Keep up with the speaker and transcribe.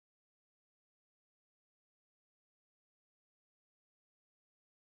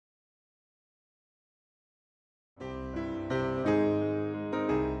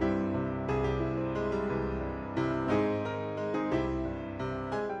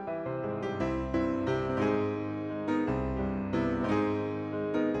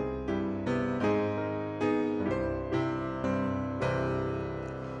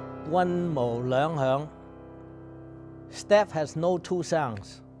Gwan Leung Heung. Step has no two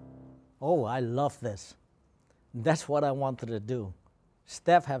sounds. Oh, I love this. That's what I wanted to do.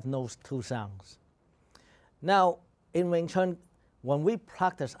 Step have no two sounds. Now, in Wing Chun, when we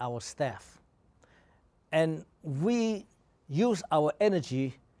practice our step, and we use our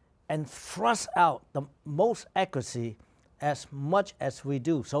energy and thrust out the most accuracy as much as we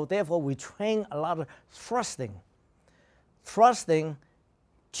do. So therefore, we train a lot of thrusting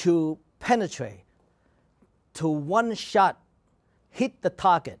to penetrate, to one shot, hit the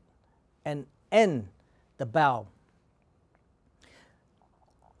target, and end the bow.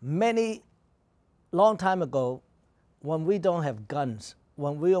 Long time ago, when we don't have guns,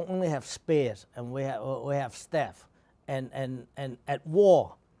 when we only have spears and we have staff, and at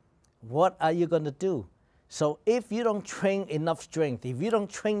war, what are you going to do? So if you don't train enough strength, if you don't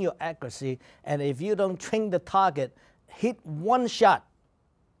train your accuracy, and if you don't train the target, hit one shot,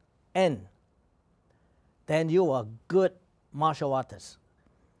 end, then you are a good martial artist.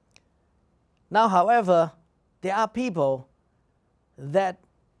 Now, however, there are people that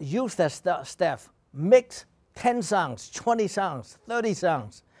use their staff, mix 10 sounds, 20 sounds, 30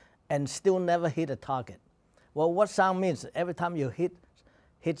 sounds, and still never hit a target. Well, what sound means? Every time you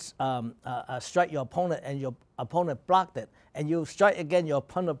strike your opponent and your opponent blocked it, and you strike again, your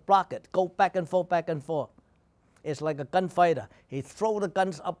opponent block it, go back and forth, back and forth. It's like a gunfighter. He throws the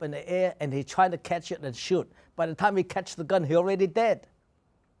guns up in the air and he tries to catch it and shoot. By the time he catches the gun, he's already dead.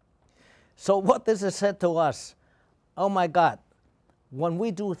 So what this has said to us, oh my God, when we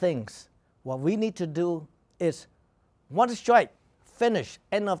do things, what we need to do is one strike, finish,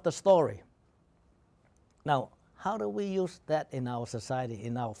 end of the story. Now, how do we use that in our society,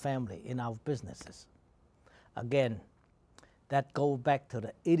 in our family, in our businesses? Again, that goes back to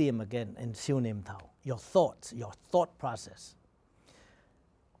the idiom again in Siêu Niệm Thảo, your thoughts, your thought process.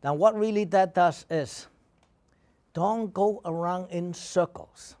 Now, what really that does is, don't go around in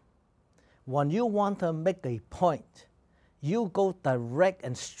circles. When you want to make a point, you go direct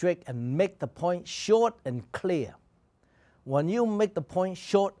and straight and make the point short and clear. When you make the point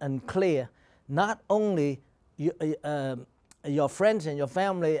short and clear, not only your friends and your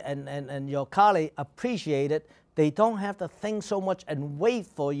family and your colleagues appreciate it, they don't have to think so much and wait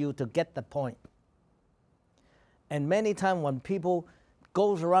for you to get the point. And many times when people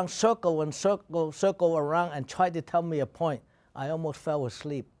goes around circle around and try to tell me a point, I almost fell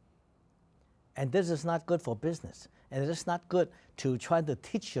asleep. And this is not good for business. And it is not good to try to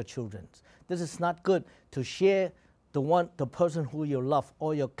teach your children. This is not good to share the person who you love,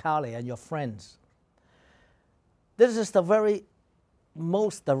 or your colleague and your friends. This is the very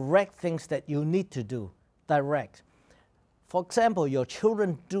most direct things that you need to do, direct. For example, your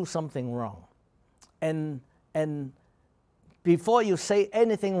children do something wrong. And before you say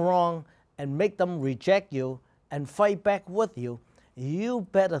anything wrong and make them reject you and fight back with you, you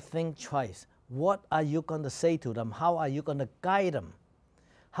better think twice. What are you going to say to them? How are you going to guide them?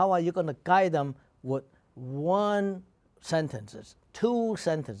 How are you going to guide them with one sentence, two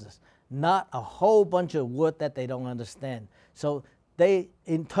sentences, not a whole bunch of words that they don't understand? So they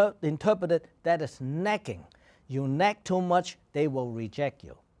interpret it that as nagging. You nag too much, they will reject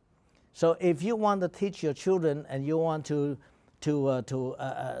you. So if you want to teach your children and you want to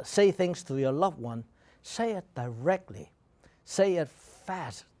say things to your loved one, say it directly. Say it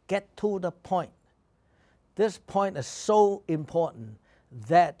fast. Get to the point. This point is so important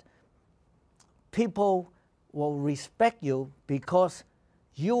that people will respect you because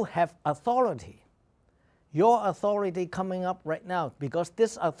you have authority. Your authority coming up right now, because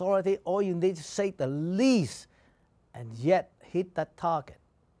this authority, all you need to say the least and yet hit that target.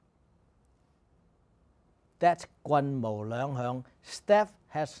 That's Gwan Leung Heung. Step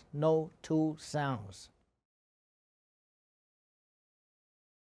has no two sounds.